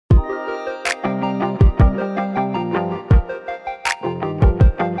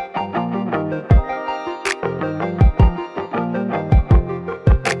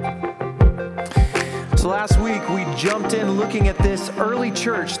looking at this early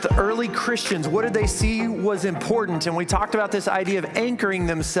church, the early Christians. What did they see was important? And we talked about this idea of anchoring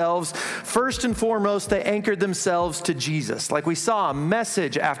themselves. First and foremost, they anchored themselves to Jesus. Like we saw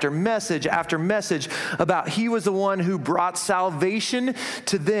message after message after message about he was the one who brought salvation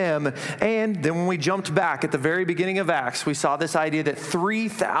to them. And then when we jumped back at the very beginning of Acts, we saw this idea that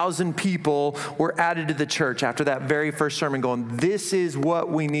 3,000 people were added to the church after that very first sermon, going, this is what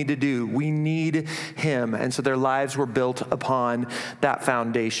we need to do. We need him. And so their lives were built upon that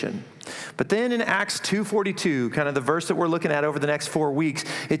foundation. But then in Acts 2:42, kind of the verse that we're looking at over the next 4 weeks,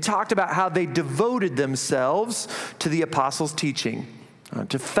 it talked about how they devoted themselves to the apostles' teaching,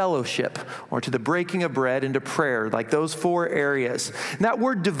 to fellowship, or to the breaking of bread and to prayer, like those 4 areas. And that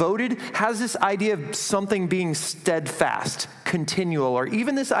word devoted has this idea of something being steadfast, continual, or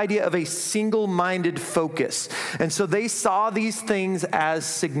even this idea of a single-minded focus. And so they saw these things as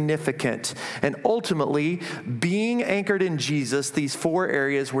significant. And ultimately, being anchored in Jesus, these 4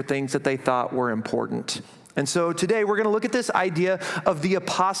 areas were things that they thought were important. And so today we're going to look at this idea of the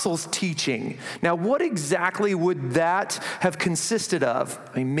apostles' teaching. Now, what exactly would that have consisted of?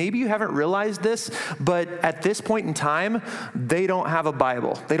 I mean, maybe you haven't realized this, but at this point in time, they don't have a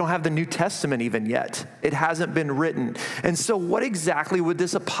Bible. They don't have the New Testament even yet. It hasn't been written. And so what exactly would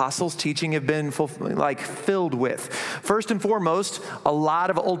this apostles' teaching have been filled with? First and foremost, a lot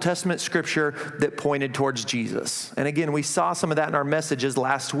of Old Testament scripture that pointed towards Jesus. And again, we saw some of that in our messages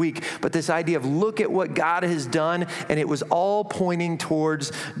last week, but this idea of look at what God has done, and it was all pointing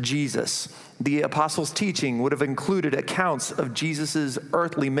towards Jesus. The apostles' teaching would have included accounts of Jesus'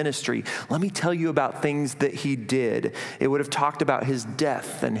 earthly ministry. Let me tell you about things that he did. It would have talked about his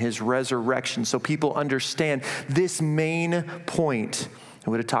death and his resurrection so people understand this main point. It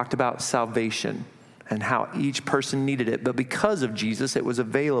would have talked about salvation and how each person needed it, but because of Jesus, it was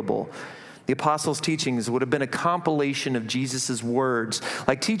available. The apostles' teachings would have been a compilation of Jesus' words,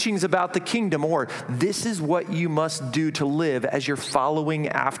 like teachings about the kingdom, or this is what you must do to live as you're following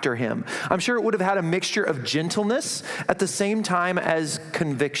after him. I'm sure it would have had a mixture of gentleness at the same time as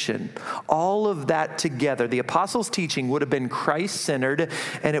conviction. All of that together, the apostles' teaching would have been Christ-centered,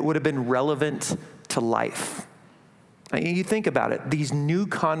 and it would have been relevant to life. You think about it, these new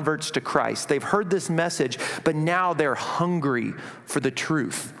converts to Christ, they've heard this message, but now they're hungry for the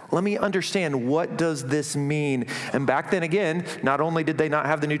truth. Let me understand, what does this mean? And back then again, not only did they not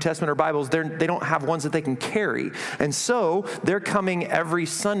have the New Testament or Bibles, they don't have ones that they can carry. And so they're coming every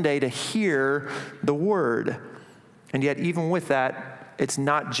Sunday to hear the word. And yet even with that, it's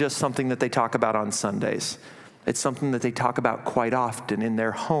not just something that they talk about on Sundays. It's something that they talk about quite often in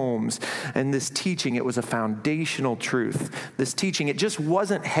their homes. And this teaching, it was a foundational truth. This teaching, it just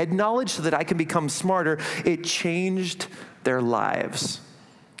wasn't head knowledge so that I can become smarter. It changed their lives.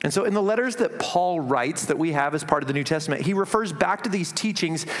 And so in the letters that Paul writes that we have as part of the New Testament, he refers back to these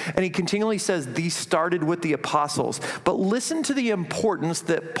teachings and he continually says these started with the apostles. But listen to the importance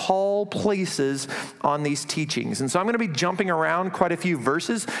that Paul places on these teachings. And so I'm going to be jumping around quite a few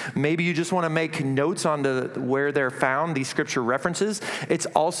verses. Maybe you just want to make notes on where they're found, these scripture references. It's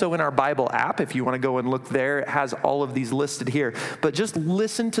also in our Bible app. If you want to go and look there, it has all of these listed here. But just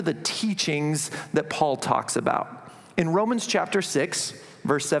listen to the teachings that Paul talks about. In Romans chapter 6,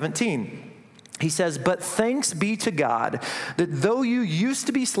 verse 17, he says, "But thanks be to God that though you used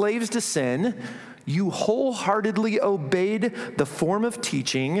to be slaves to sin, you wholeheartedly obeyed the form of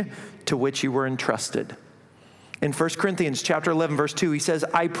teaching to which you were entrusted." In 1 Corinthians chapter 11, verse 2, he says,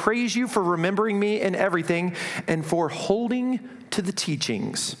 "I praise you for remembering me in everything and for holding to the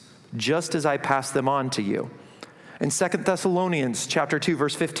teachings, just as I passed them on to you." In 2 Thessalonians chapter 2,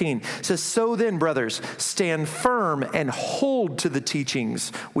 verse 15, it says, "So then, brothers, stand firm and hold to the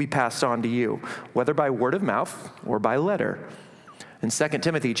teachings we passed on to you, whether by word of mouth or by letter." In 2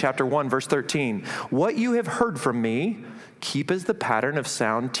 Timothy chapter 1, verse 13, "What you have heard from me, keep as the pattern of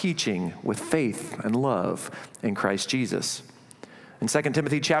sound teaching with faith and love in Christ Jesus." In 2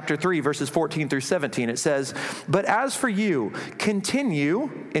 Timothy chapter 3, verses 14 through 17, it says, "But as for you,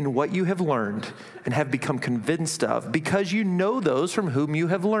 continue in what you have learned and have become convinced of, because you know those from whom you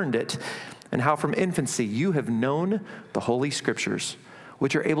have learned it, and how from infancy you have known the Holy Scriptures,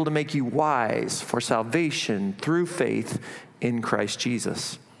 which are able to make you wise for salvation through faith in Christ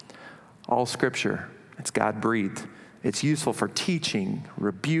Jesus." All Scripture, it's God-breathed. It's useful for teaching,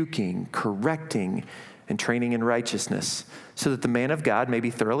 rebuking, correcting, and training in righteousness, so that the man of God may be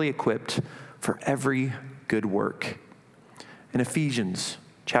thoroughly equipped for every good work. In Ephesians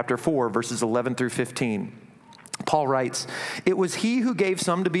chapter 4, verses 11 through 15, Paul writes, "It was he who gave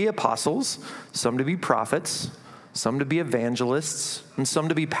some to be apostles, some to be prophets, some to be evangelists, and some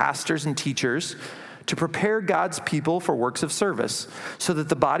to be pastors and teachers, to prepare God's people for works of service, so that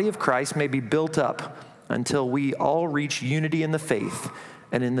the body of Christ may be built up until we all reach unity in the faith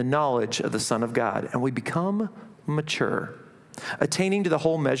and in the knowledge of the Son of God, and we become mature, attaining to the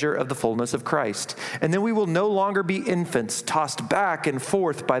whole measure of the fullness of Christ. And then we will no longer be infants, tossed back and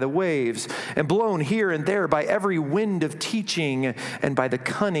forth by the waves, and blown here and there by every wind of teaching, and by the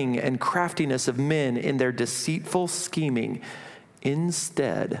cunning and craftiness of men in their deceitful scheming.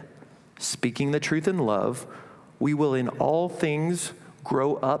 Instead, speaking the truth in love, we will in all things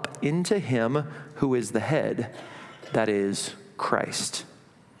grow up into him who is the head, that is, Christ.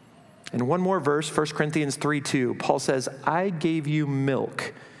 And one more verse, 1 Corinthians 3:2, Paul says, I gave you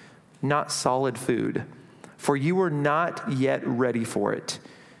milk, not solid food, for you were not yet ready for it.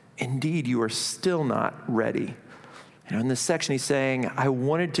 Indeed, you are still not ready. In this section, he's saying, I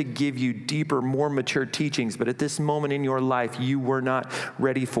wanted to give you deeper, more mature teachings, but at this moment in your life, you were not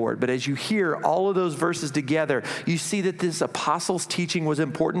ready for it. But as you hear all of those verses together, you see that this apostles' teaching was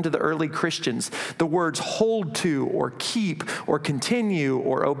important to the early Christians. The words hold to, or keep, or continue,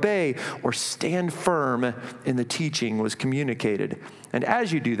 or obey, or stand firm in the teaching was communicated. And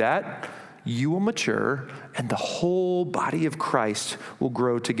as you do that, you will mature, and the whole body of Christ will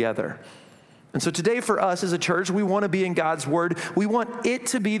grow together. And so today for us as a church, we want to be in God's word. We want it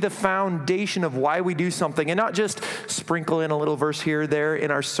to be the foundation of why we do something, and not just sprinkle in a little verse here or there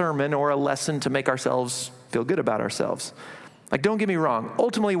in our sermon or a lesson to make ourselves feel good about ourselves. Like, don't get me wrong.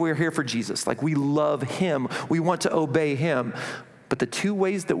 Ultimately, we're here for Jesus. Like, we love him. We want to obey him. But the two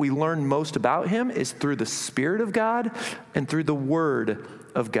ways that we learn most about him is through the Spirit of God and through the Word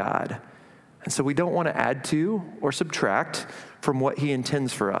of God. And so we don't want to add to or subtract from what he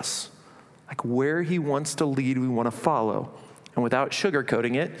intends for us. Like, where he wants to lead, we want to follow. And without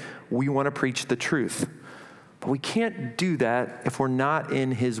sugarcoating it, we want to preach the truth. But we can't do that if we're not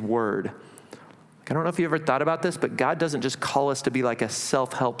in his word. Like, I don't know if you ever thought about this, but God doesn't just call us to be like a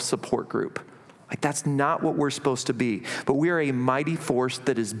self-help support group. Like, that's not what we're supposed to be. But we are a mighty force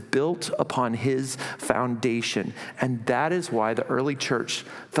that is built upon his foundation. And that is why the early church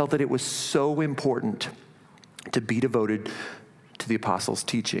felt that it was so important to be devoted to the apostles'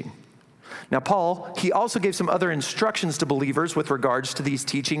 teaching. Now, Paul, he also gave some other instructions to believers with regards to these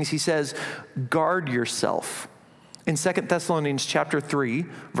teachings. He says, guard yourself. In 2 Thessalonians chapter 3,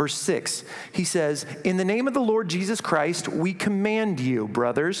 verse 6, he says, in the name of the Lord Jesus Christ, we command you,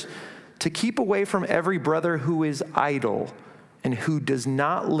 brothers, to keep away from every brother who is idle and who does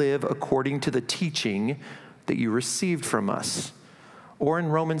not live according to the teaching that you received from us. Or in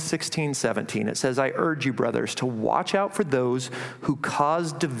Romans 16:17, it says, I urge you, brothers, to watch out for those who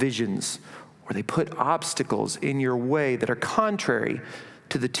cause divisions, or they put obstacles in your way that are contrary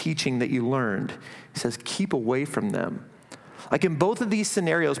to the teaching that you learned. He says, keep away from them. Like, in both of these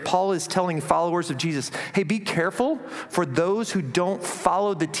scenarios, Paul is telling followers of Jesus, hey, be careful for those who don't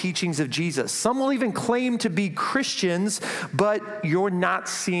follow the teachings of Jesus. Some will even claim to be Christians, but you're not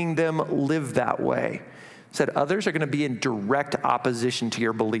seeing them live that way. Said others are going to be in direct opposition to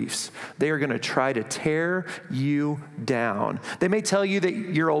your beliefs. They are going to try to tear you down. They may tell you that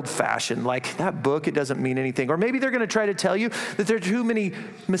you're old-fashioned, like that book, it doesn't mean anything. Or maybe they're going to try to tell you that there are too many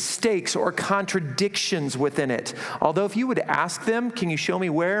mistakes or contradictions within it. Although if you would ask them, can you show me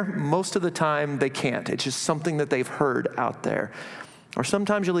where? Most of the time they can't. It's just something that they've heard out there. Or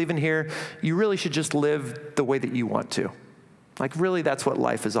sometimes you'll even hear, you really should just live the way that you want to. Like, really, that's what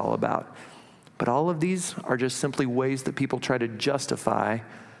life is all about. But all of these are just simply ways that people try to justify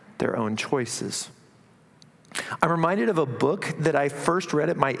their own choices. I'm reminded of a book that I first read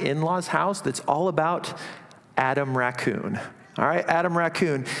at my in-laws' house that's all about Adam Raccoon. All right, Adam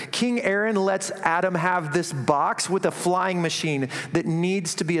Raccoon. King Aaron lets Adam have this box with a flying machine that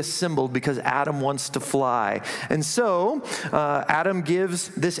needs to be assembled because Adam wants to fly. And so Adam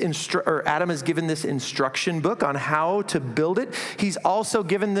is given this instruction book on how to build it. He's also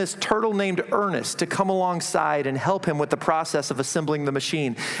given this turtle named Ernest to come alongside and help him with the process of assembling the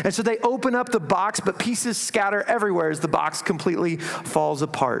machine. And so they open up the box, but pieces scatter everywhere as the box completely falls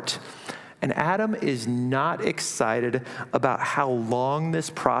apart. And Adam is not excited about how long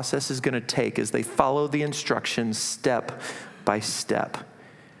this process is going to take as they follow the instructions step by step.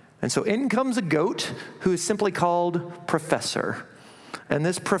 And so in comes a goat who is simply called Professor. And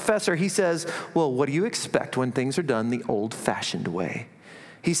this professor, he says, well, what do you expect when things are done the old-fashioned way?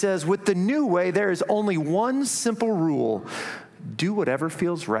 He says, with the new way, there is only one simple rule. Do whatever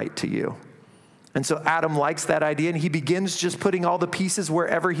feels right to you. And so Adam likes that idea, and he begins just putting all the pieces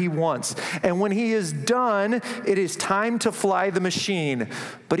wherever he wants. And when he is done, it is time to fly the machine.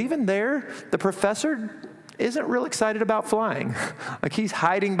 But even there, the professor isn't real excited about flying. Like he's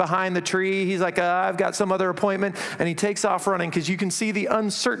hiding behind the tree. He's like, I've got some other appointment. And he takes off running because you can see the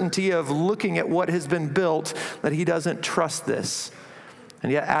uncertainty of looking at what has been built, that he doesn't trust this.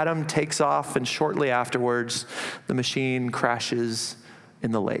 And yet Adam takes off, and shortly afterwards, the machine crashes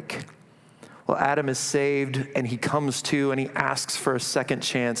in the lake. Well, Adam is saved, and he comes to, and he asks for a second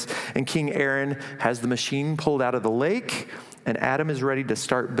chance. And King Aaron has the machine pulled out of the lake, and Adam is ready to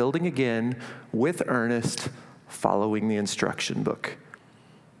start building again with earnest, following the instruction book.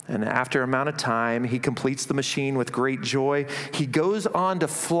 And after an amount of time, he completes the machine with great joy. He goes on to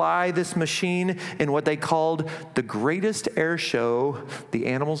fly this machine in what they called the greatest air show the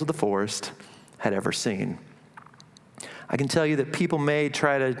animals of the forest had ever seen. I can tell you that people may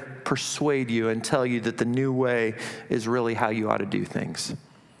try to persuade you and tell you that the new way is really how you ought to do things.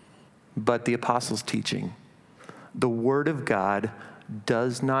 But the apostles' teaching, the Word of God,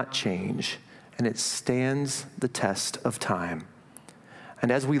 does not change, and it stands the test of time.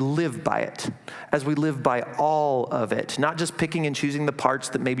 And as we live by it, as we live by all of it, not just picking and choosing the parts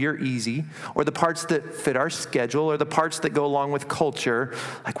that maybe are easy, or the parts that fit our schedule, or the parts that go along with culture,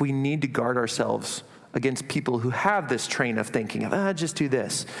 like we need to guard ourselves against people who have this train of thinking of, just do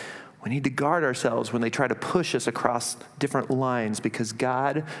this. We need to guard ourselves when they try to push us across different lines, because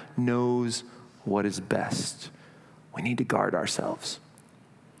God knows what is best. We need to guard ourselves.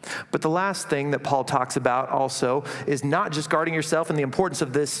 But the last thing that Paul talks about also is not just guarding yourself and the importance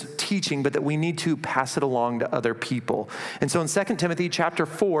of this teaching, but that we need to pass it along to other people. And so in 2 Timothy chapter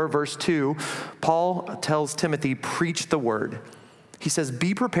 4, verse 2, Paul tells Timothy, preach the word. He says,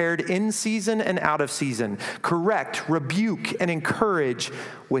 be prepared in season and out of season. Correct, rebuke, and encourage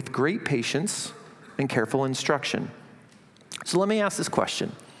with great patience and careful instruction. So let me ask this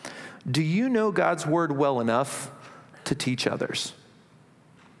question. Do you know God's word well enough to teach others?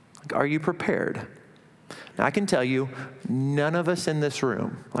 Are you prepared? Now, I can tell you, none of us in this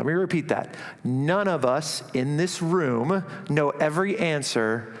room, let me repeat that, none of us in this room know every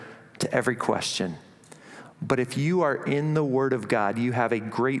answer to every question. But if you are in the Word of God, you have a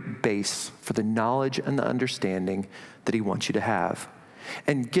great base for the knowledge and the understanding that He wants you to have.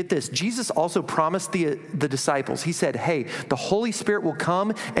 And get this, Jesus also promised the disciples, He said, hey, the Holy Spirit will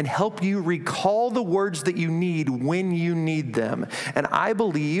come and help you recall the words that you need when you need them. And I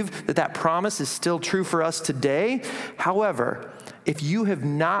believe that that promise is still true for us today. However, if you have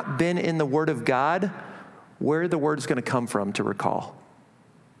not been in the Word of God, where are the words going to come from to recall?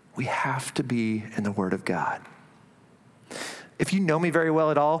 We have to be in the Word of God. If you know me very well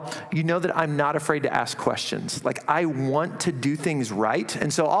at all, you know that I'm not afraid to ask questions. Like, I want to do things right.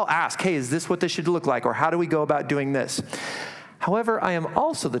 And so I'll ask, hey, is this what this should look like? Or how do we go about doing this? However, I am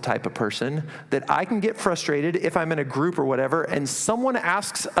also the type of person that I can get frustrated if I'm in a group or whatever, and someone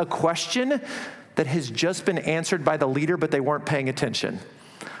asks a question that has just been answered by the leader, but they weren't paying attention.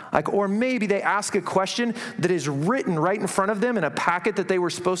 Or maybe they ask a question that is written right in front of them in a packet that they were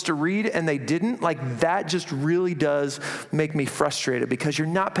supposed to read and they didn't. That just really does make me frustrated because you're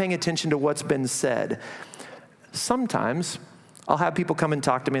not paying attention to what's been said. Sometimes I'll have people come and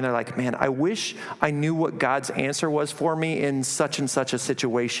talk to me and they're like, man, I wish I knew what God's answer was for me in such and such a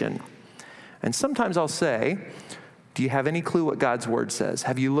situation. And sometimes I'll say, do you have any clue what God's word says?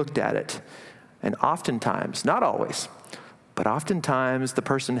 Have you looked at it? And oftentimes, not always, but oftentimes the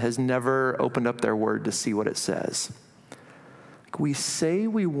person has never opened up their word to see what it says. We say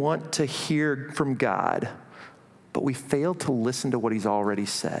we want to hear from God, but we fail to listen to what He's already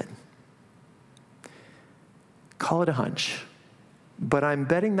said. Call it a hunch, but I'm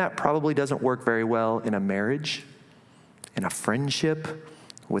betting that probably doesn't work very well in a marriage, in a friendship,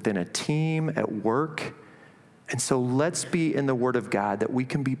 within a team, at work. And so let's be in the Word of God that we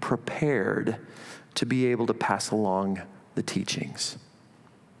can be prepared to be able to pass along the teachings.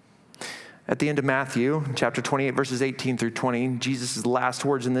 At the end of Matthew, chapter 28, verses 18 through 20, Jesus' last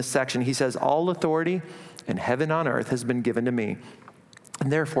words in this section, He says, all authority in heaven and on earth has been given to me. And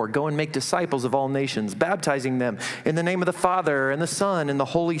therefore, go and make disciples of all nations, baptizing them in the name of the Father and the Son and the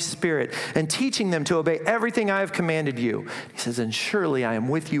Holy Spirit, and teaching them to obey everything I have commanded you. He says, and surely I am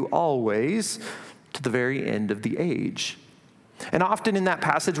with you always to the very end of the age. And often in that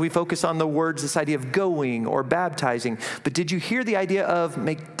passage, we focus on the words, this idea of going or baptizing. But did you hear the idea of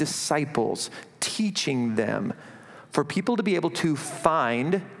make disciples, teaching them? For people to be able to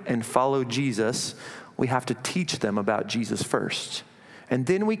find and follow Jesus, we have to teach them about Jesus first. And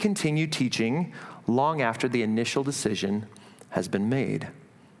then we continue teaching long after the initial decision has been made.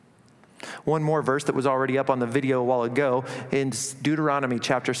 One more verse that was already up on the video a while ago in Deuteronomy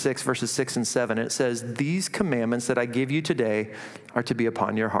chapter 6, verses 6 and 7. It says, these commandments that I give you today are to be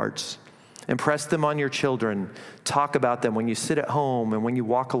upon your hearts. Impress them on your children. Talk about them when you sit at home and when you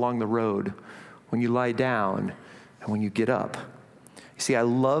walk along the road, when you lie down and when you get up. You see, I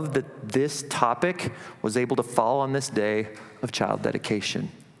love that this topic was able to fall on this day of child dedication.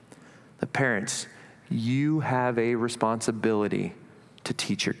 The parents, you have a responsibility to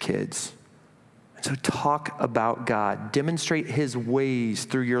teach your kids. And so talk about God. Demonstrate his ways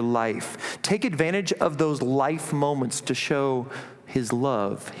through your life. Take advantage of those life moments to show his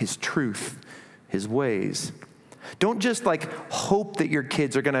love, his truth, his ways. Don't just hope that your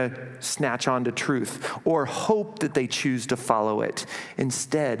kids are going to snatch on to truth or hope that they choose to follow it.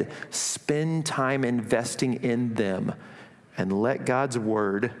 Instead, spend time investing in them and let God's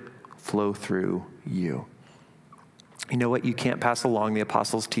word flow through you. You know what? You can't pass along the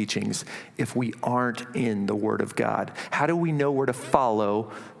apostles' teachings if we aren't in the word of God. How do we know where to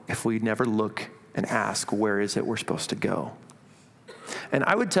follow if we never look and ask, where is it we're supposed to go? And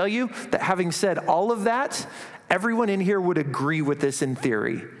I would tell you that having said all of that, everyone in here would agree with this in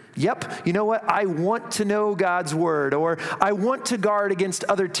theory. Yep, you know what? I want to know God's word, or I want to guard against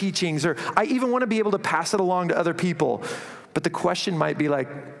other teachings, or I even want to be able to pass it along to other people. But the question might be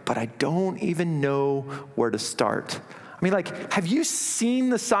but I don't even know where to start. I mean, have you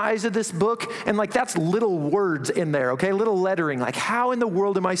seen the size of this book? And that's little words in there, okay? Little lettering. How in the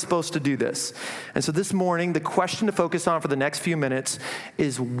world am I supposed to do this? And so this morning, the question to focus on for the next few minutes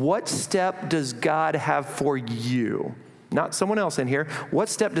is, what step does God have for you? Not someone else in here. What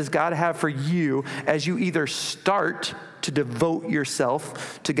step does God have for you as you either start to devote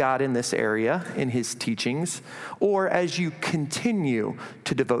yourself to God in this area, in his teachings, or as you continue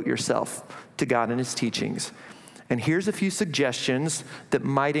to devote yourself to God in his teachings? And here's a few suggestions that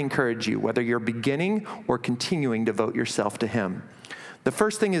might encourage you, whether you're beginning or continuing to devote yourself to him. The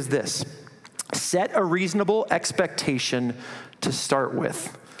first thing is this: set a reasonable expectation to start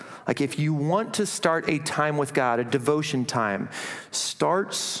with. If you want to start a time with God, a devotion time,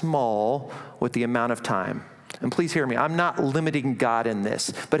 start small with the amount of time. And please hear me, I'm not limiting God in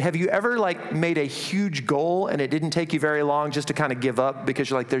this, but have you ever made a huge goal and it didn't take you very long just to kind of give up because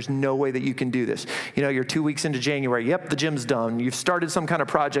you're there's no way that you can do this? You're 2 weeks into January, yep, the gym's done. You've started some kind of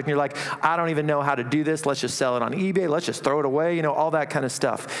project and you're I don't even know how to do this. Let's just sell it on eBay. Let's just throw it away, all that kind of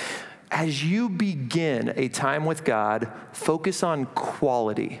stuff. As you begin a time with God, focus on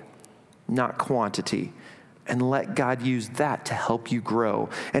quality, not quantity, and let God use that to help you grow.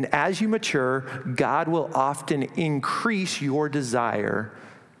 And as you mature, God will often increase your desire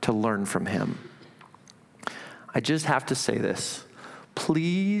to learn from him. I just have to say this.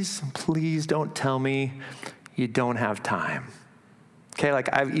 Please don't tell me you don't have time. Okay,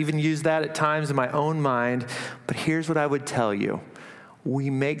 I've even used that at times in my own mind, but here's what I would tell you. We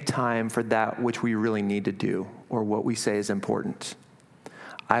make time for that which we really need to do, or what we say is important.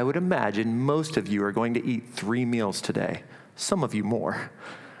 I would imagine most of you are going to eat 3 meals today, some of you more,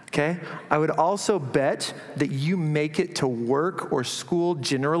 okay? I would also bet that you make it to work or school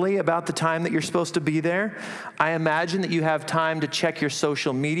generally about the time that you're supposed to be there. I imagine that you have time to check your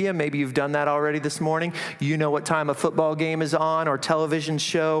social media. Maybe you've done that already this morning. You know what time a football game is on or television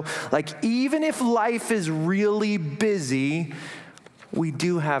show. Even if life is really busy, we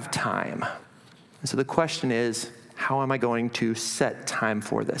do have time. And so the question is, how am I going to set time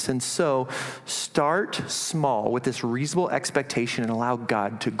for this? And so start small with this reasonable expectation and allow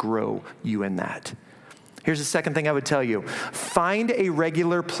God to grow you in that. Here's the second thing I would tell you. Find a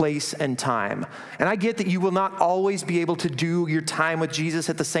regular place and time. And I get that you will not always be able to do your time with Jesus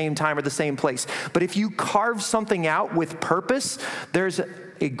at the same time or the same place. But if you carve something out with purpose, there's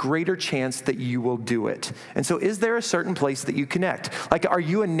a greater chance that you will do it. And so is there a certain place that you connect? Are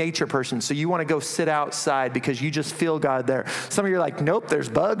you a nature person? So you want to go sit outside because you just feel God there. Some of you are nope, there's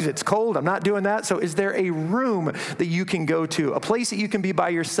bugs, it's cold, I'm not doing that. So is there a room that you can go to, a place that you can be by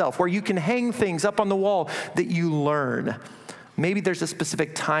yourself, where you can hang things up on the wall that you learn? Maybe there's a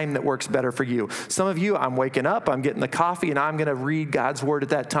specific time that works better for you. Some of you, I'm waking up, I'm getting the coffee, and I'm going to read God's word at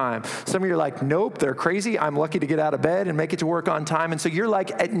that time. Some of you are nope, they're crazy. I'm lucky to get out of bed and make it to work on time. And so you're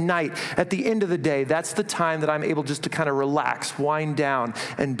at night, at the end of the day, that's the time that I'm able just to kind of relax, wind down,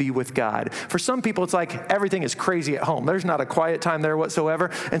 and be with God. For some people, it's everything is crazy at home. There's not a quiet time there whatsoever.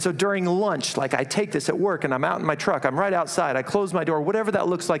 And so during lunch, I take this at work, and I'm out in my truck, I'm right outside, I close my door, whatever that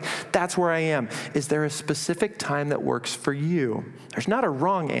looks like, that's where I am. Is there a specific time that works for you? There's not a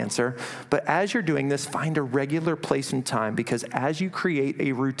wrong answer, but as you're doing this, find a regular place and time, because as you create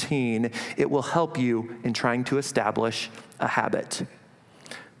a routine, it will help you in trying to establish a habit.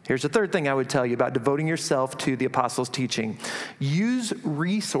 Here's the third thing I would tell you about devoting yourself to the apostles' teaching. Use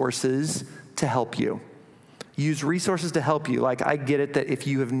resources to help you. Use resources to help you. Like, I get it that if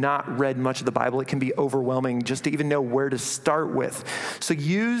you have not read much of the Bible, it can be overwhelming just to even know where to start with. So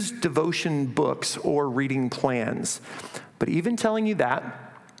use devotion books or reading plans. But even telling you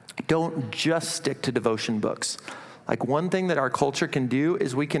that, don't just stick to devotion books. Like, one thing that our culture can do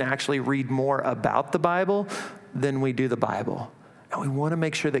is we can actually read more about the Bible than we do the Bible. And we want to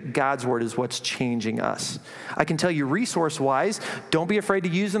make sure that God's word is what's changing us. I can tell you resource-wise, don't be afraid to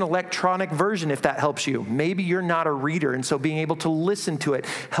use an electronic version if that helps you. Maybe you're not a reader, and so being able to listen to it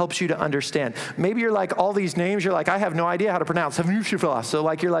helps you to understand. Maybe you're like, all these names, you're like, I have no idea how to pronounce. So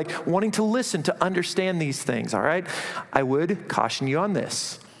like, you're like wanting to listen to understand these things, all right? I would caution you on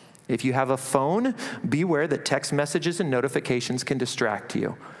this. If you have a phone, beware that text messages and notifications can distract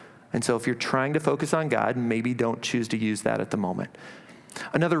you. And so if you're trying to focus on God, maybe don't choose to use that at the moment.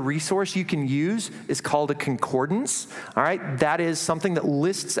 Another resource you can use is called a concordance, all right? That is something that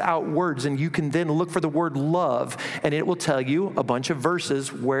lists out words, and you can then look for the word love, and it will tell you a bunch of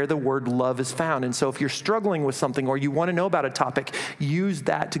verses where the word love is found. And so if you're struggling with something or you want to know about a topic, use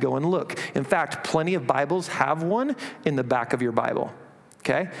that to go and look. In fact, plenty of Bibles have one in the back of your Bible,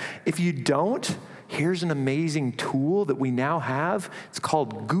 okay? If you don't, here's an amazing tool that we now have. It's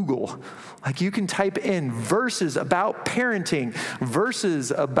called Google. Like, you can type in verses about parenting, verses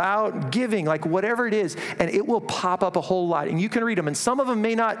about giving, like whatever it is, and it will pop up a whole lot. And you can read them. And some of them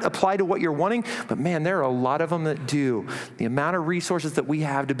may not apply to what you're wanting, but man, there are a lot of them that do. The amount of resources that we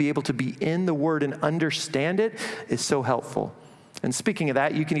have to be able to be in the Word and understand it is so helpful. And speaking of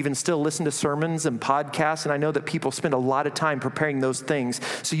that, you can even still listen to sermons and podcasts, and I know that people spend a lot of time preparing those things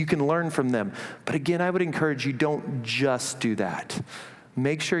so you can learn from them. But again, I would encourage you, don't just do that.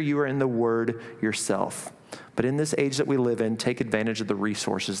 Make sure you are in the Word yourself. But in this age that we live in, take advantage of the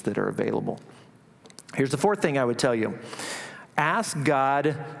resources that are available. Here's the fourth thing I would tell you. Ask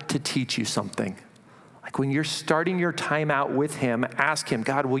God to teach you something. Like, when you're starting your time out with Him, ask Him,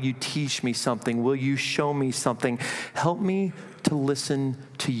 God, will you teach me something? Will you show me something? Help me to listen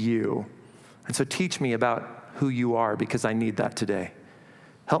to you. And so teach me about who you are, because I need that today.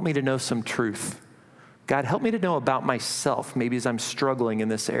 Help me to know some truth. God, help me to know about myself, maybe as I'm struggling in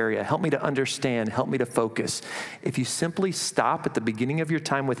this area. Help me to understand. Help me to focus. If you simply stop at the beginning of your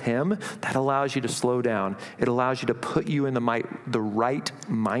time with Him, that allows you to slow down. It allows you to put you in the right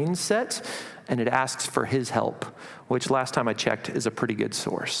mindset, and it asks for His help, which last time I checked is a pretty good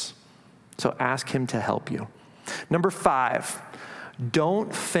source. So ask Him to help you. Number 5,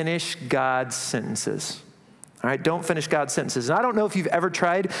 don't finish God's sentences. All right, don't finish God's sentences. And I don't know if you've ever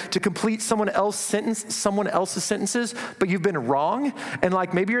tried to complete someone else's sentences, but you've been wrong. And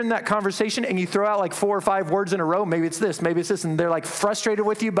like, maybe you're in that conversation and you throw out like 4 or 5 words in a row. Maybe it's this, and they're like frustrated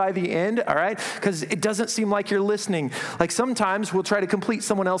with you by the end, all right? Because it doesn't seem like you're listening. Like, sometimes we'll try to complete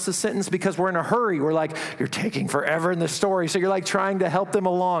someone else's sentence because we're in a hurry. We're like, you're taking forever in the story. So you're like trying to help them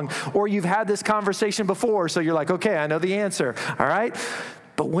along. Or you've had this conversation before. So you're like, okay, I know the answer, all right?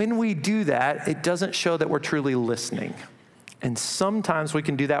 But when we do that, it doesn't show that we're truly listening. And sometimes we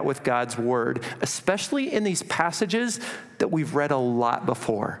can do that with God's word, especially in these passages that we've read a lot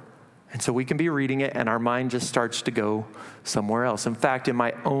before. And so we can be reading it and our mind just starts to go somewhere else. In fact, in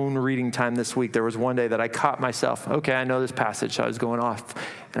my own reading time this week, there was one day that I caught myself, okay, I know this passage, so I was going off.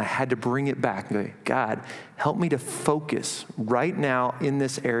 And I had to bring it back and go, God, help me to focus right now in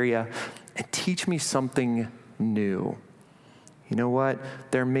this area and teach me something new. You know what?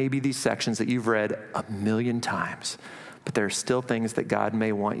 There may be these sections that you've read 1,000,000 times, but there are still things that God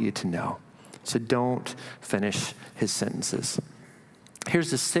may want you to know. So don't finish His sentences.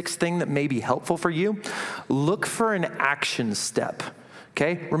 Here's the 6th thing that may be helpful for you. Look for an action step.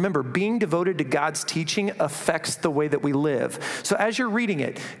 Okay? Remember, being devoted to God's teaching affects the way that we live. So as you're reading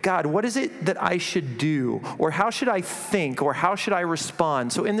it, God, what is it that I should do? Or how should I think? Or how should I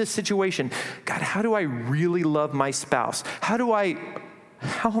respond? So in this situation, God, how do I really love my spouse? How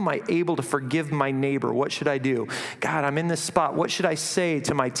am I able to forgive my neighbor? What should I do? God, I'm in this spot. What should I say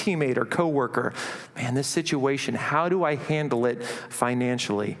to my teammate or coworker? Man, this situation, how do I handle it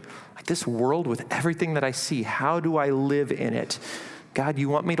financially? Like, this world with everything that I see, how do I live in it? God, you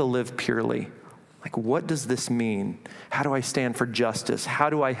want me to live purely. Like, what does this mean? How do I stand for justice? How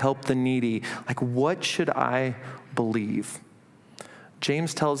do I help the needy? Like, what should I believe?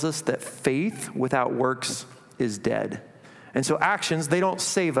 James tells us that faith without works is dead. And so actions, they don't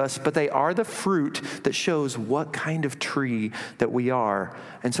save us, but they are the fruit that shows what kind of tree that we are.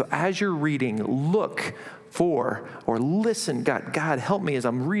 And so as you're reading, look for or listen, God, help me as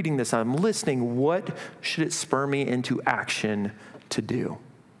I'm reading this, I'm listening. What should it spur me into action to do?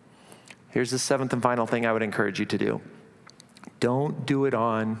 Here's the 7th and final thing I would encourage you to do. Don't do it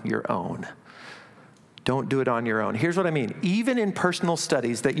on your own. Don't do it on your own. Here's what I mean. Even in personal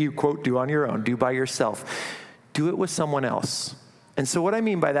studies that you, quote, do on your own, do by yourself, do it with someone else. And so what I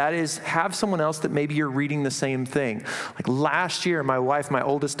mean by that is have someone else that maybe you're reading the same thing. Like last year, my wife, my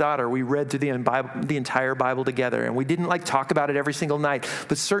oldest daughter, we read through the entire Bible together. And we didn't talk about it every single night.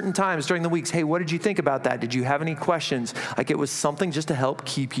 But certain times during the weeks, hey, what did you think about that? Did you have any questions? It was something just to help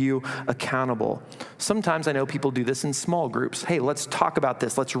keep you accountable. Sometimes I know people do this in small groups. Hey, let's talk about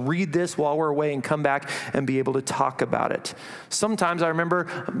this. Let's read this while we're away and come back and be able to talk about it. Sometimes I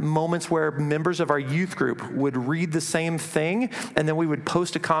remember moments where members of our youth group would read the same thing, and then we would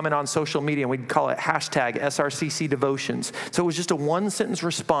post a comment on social media, and we'd call it hashtag SRCC Devotions. So it was just a one-sentence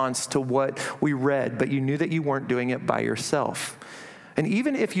response to what we read, but you knew that you weren't doing it by yourself. And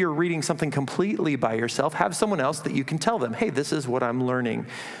even if you're reading something completely by yourself, have someone else that you can tell them, hey, this is what I'm learning.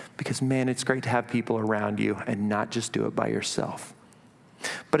 Because, man, it's great to have people around you and not just do it by yourself.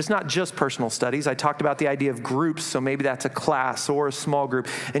 But it's not just personal studies. I talked about the idea of groups, so maybe that's a class or a small group,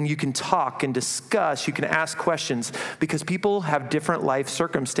 and you can talk and discuss, you can ask questions, because people have different life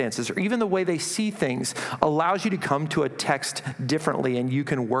circumstances, or even the way they see things allows you to come to a text differently, and you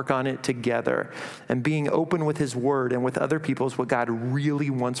can work on it together. And being open with his word and with other people is what God really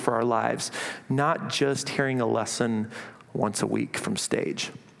wants for our lives, not just hearing a lesson once a week from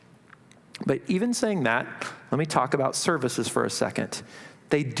stage. But even saying that, let me talk about services for a second.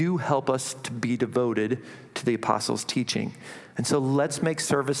 They do help us to be devoted to the apostles' teaching. And so let's make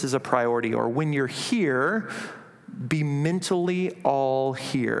services a priority, or when you're here, be mentally all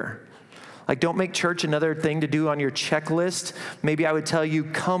here. Don't make church another thing to do on your checklist. Maybe I would tell you,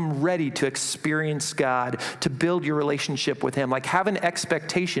 come ready to experience God, to build your relationship with him. Have an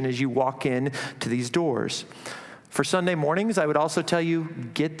expectation as you walk in to these doors. For Sunday mornings, I would also tell you,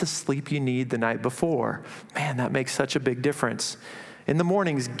 get the sleep you need the night before. Man, that makes such a big difference. In the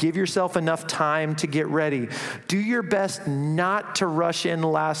mornings, give yourself enough time to get ready. Do your best not to rush in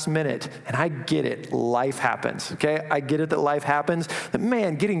last minute. And I get it, life happens, okay? I get it that life happens. But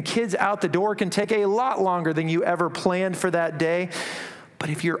man, getting kids out the door can take a lot longer than you ever planned for that day. But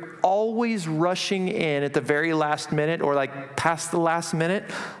if you're always rushing in at the very last minute or past the last minute,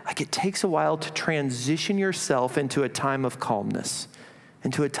 it takes a while to transition yourself into a time of calmness,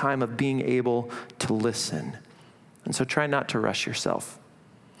 into a time of being able to listen. And so try not to rush yourself.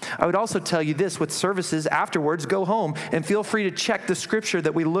 I would also tell you this, with services afterwards, go home and feel free to check the scripture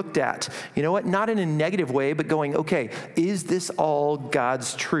that we looked at. You know what? Not in a negative way, but going, okay, is this all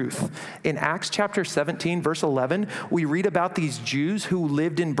God's truth? In Acts chapter 17, verse 11, we read about these Jews who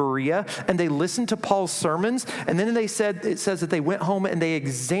lived in Berea, and they listened to Paul's sermons, and then it says that they went home and they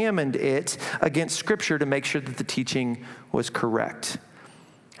examined it against scripture to make sure that the teaching was correct.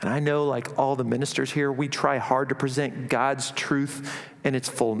 And I know, all the ministers here, we try hard to present God's truth in its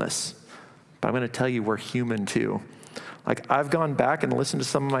fullness. But I'm going to tell you, we're human too. I've gone back and listened to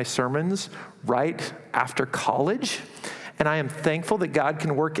some of my sermons right after college, and I am thankful that God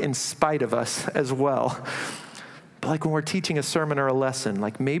can work in spite of us as well. But when we're teaching a sermon or a lesson,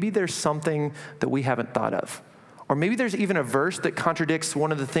 maybe there's something that we haven't thought of. Or maybe there's even a verse that contradicts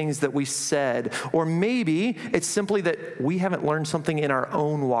one of the things that we said. Or maybe it's simply that we haven't learned something in our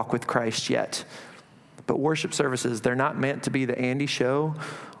own walk with Christ yet. But worship services, they're not meant to be the Andy show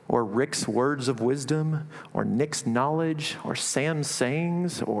or Rick's words of wisdom or Nick's knowledge or Sam's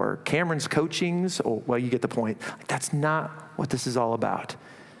sayings or Cameron's coachings. Or, well, you get the point. That's not what this is all about.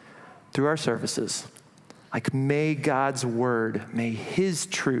 Through our services, may God's word, may his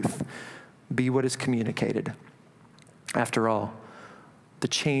truth be what is communicated. After all, the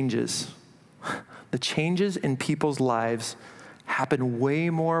changes in people's lives happen way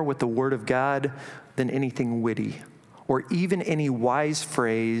more with the word of God than anything witty or even any wise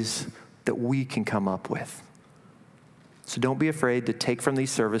phrase that we can come up with. So don't be afraid to take from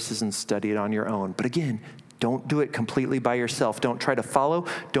these services and study it on your own. But again, don't do it completely by yourself. Don't try to follow.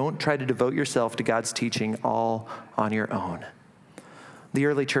 Don't try to devote yourself to God's teaching all on your own. The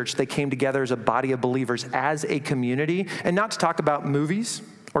early church, they came together as a body of believers, as a community, and not to talk about movies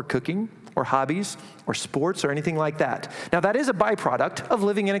or cooking or hobbies or sports or anything like that. Now, that is a byproduct of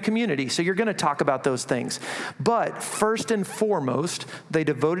living in a community, so you're going to talk about those things. But first and foremost, they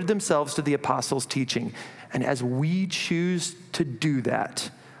devoted themselves to the apostles' teaching. And as we choose to do that,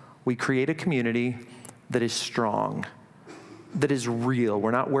 we create a community that is strong, that is real.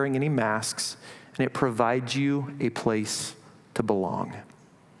 We're not wearing any masks, and it provides you a place to belong.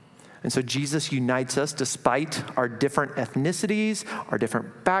 And so Jesus unites us despite our different ethnicities, our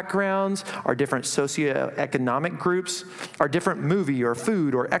different backgrounds, our different socioeconomic groups, our different movie or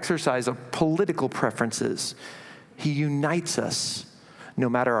food or exercise or political preferences. He unites us no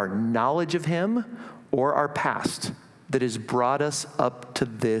matter our knowledge of him or our past that has brought us up to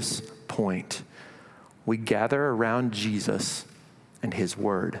this point. We gather around Jesus and his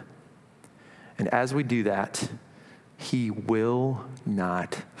word. And as we do that, he will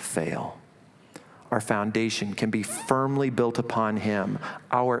not fail. Our foundation can be firmly built upon him.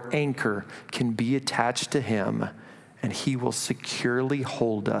 Our anchor can be attached to him, and he will securely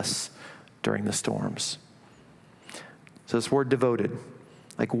hold us during the storms. So this word devoted,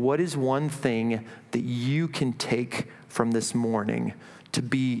 like what is one thing that you can take from this morning to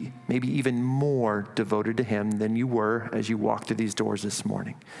be maybe even more devoted to him than you were as you walked through these doors this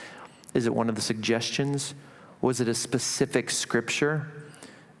morning? Is it one of the suggestions? Was it a specific scripture?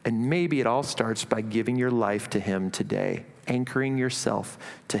 And maybe it all starts by giving your life to him today, anchoring yourself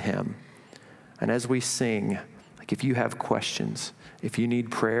to him. And as we sing, like if you have questions, if you need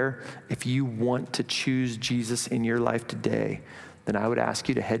prayer, if you want to choose Jesus in your life today, then I would ask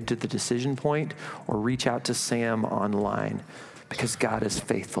you to head to the decision point or reach out to Sam online, because God is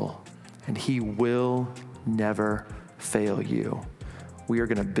faithful and he will never fail you. We are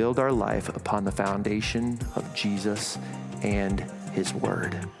going to build our life upon the foundation of Jesus and his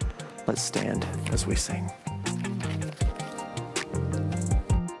word. Let's stand as we sing.